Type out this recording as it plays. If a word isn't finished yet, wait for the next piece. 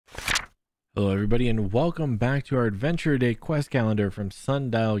Hello everybody and welcome back to our Adventure Day quest calendar from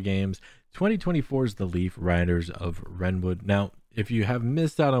Sundial Games. 2024 is the Leaf Riders of Redwood. Now, if you have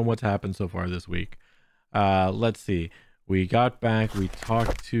missed out on what's happened so far this week, let's see. We got back, we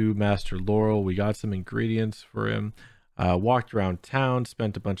talked to Master Laurel, we got some ingredients for him, walked around town,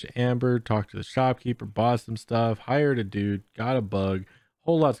 spent a bunch of amber, talked to the shopkeeper, bought some stuff, hired a dude, got a bug,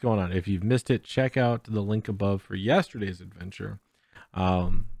 whole lot's going on. If you've missed it, check out the link above for yesterday's adventure.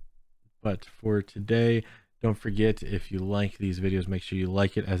 But for today, don't forget, if you like these videos, make sure you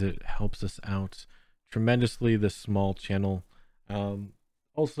like it as it helps us out tremendously, this small channel.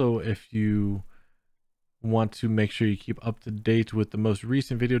 Also, if you want to make sure you keep up to date with the most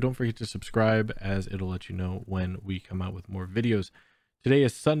recent video, don't forget to subscribe as it'll let you know when we come out with more videos. Today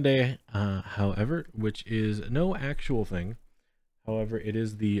is Sunday, however, which is no actual thing. However, it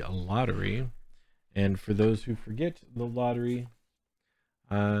is the lottery. And for those who forget the lottery,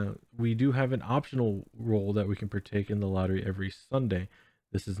 we do have an optional role that we can partake in the lottery every Sunday.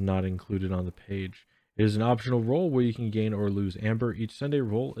 This is not included on the page. It is an optional role where you can gain or lose amber. Each Sunday,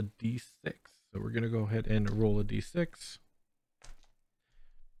 roll a d6. So we're going to go ahead and roll a d6.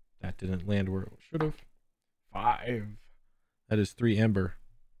 That didn't land where it should have. 5. That is 3 amber.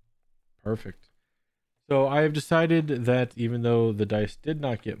 Perfect. So I have decided that even though the dice did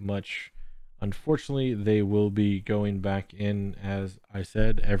not get much, unfortunately, they will be going back in. As I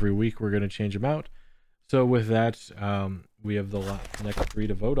said, every week we're going to change them out. So with that, we have the next 3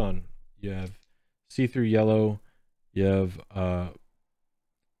 to vote on. You have see-through yellow, you have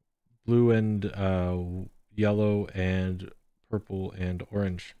blue and yellow, and purple and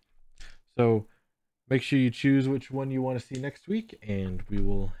orange. So make sure you choose which one you want to see next week, and we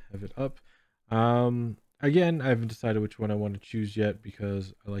will have it up. Again, I haven't decided which one I want to choose yet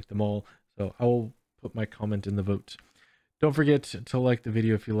because I like them all. So I will put my comment in the vote. Don't forget to like the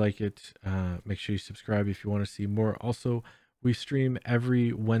video if you like it. Make sure you subscribe if you want to see more. Also, we stream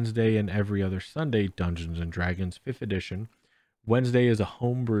every Wednesday and every other Sunday Dungeons and Dragons 5th edition. Wednesday is a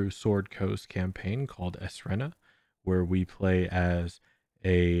homebrew Sword Coast campaign called Esrena, where we play as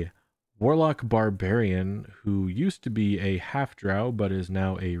a warlock barbarian who used to be a half-drow but is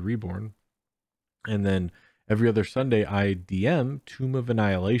now a reborn. And then every other Sunday, I DM Tomb of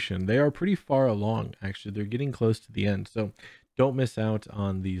Annihilation. They are pretty far along, actually. They're getting close to the end. So don't miss out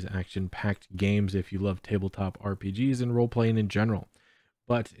on these action-packed games if you love tabletop RPGs and role-playing in general.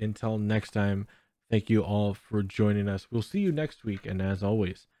 But until next time, thank you all for joining us. We'll see you next week. And as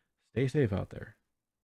always, stay safe out there.